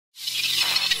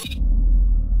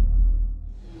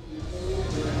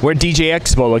We're at DJ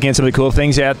Expo looking at some of the cool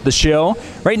things at the show.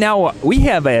 Right now, we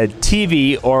have a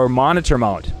TV or monitor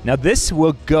mount. Now, this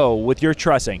will go with your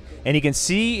trussing. And you can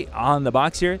see on the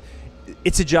box here,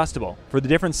 it's adjustable. For the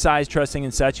different size trussing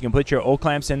and such, you can put your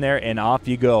O-clamps in there and off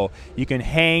you go. You can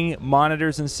hang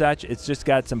monitors and such. It's just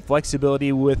got some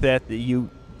flexibility with it that you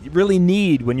really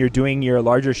need when you're doing your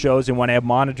larger shows and want to have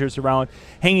monitors around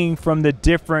hanging from the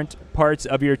different parts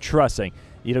of your trussing.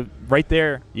 You know, right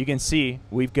there, you can see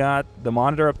we've got the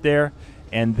monitor up there,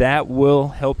 and that will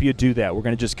help you do that. We're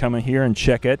going to just come in here and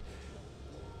check it.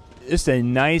 Just a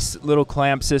nice little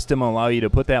clamp system will allow you to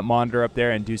put that monitor up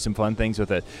there and do some fun things with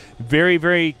it. Very,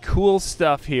 very cool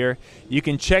stuff here. You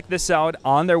can check this out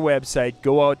on their website.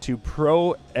 Go out to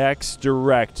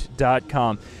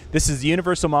proxdirect.com. This is the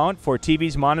universal mount for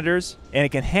TVs, monitors, and it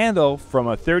can handle from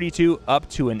a 32 up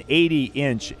to an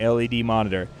 80-inch LED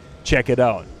monitor. Check it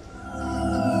out.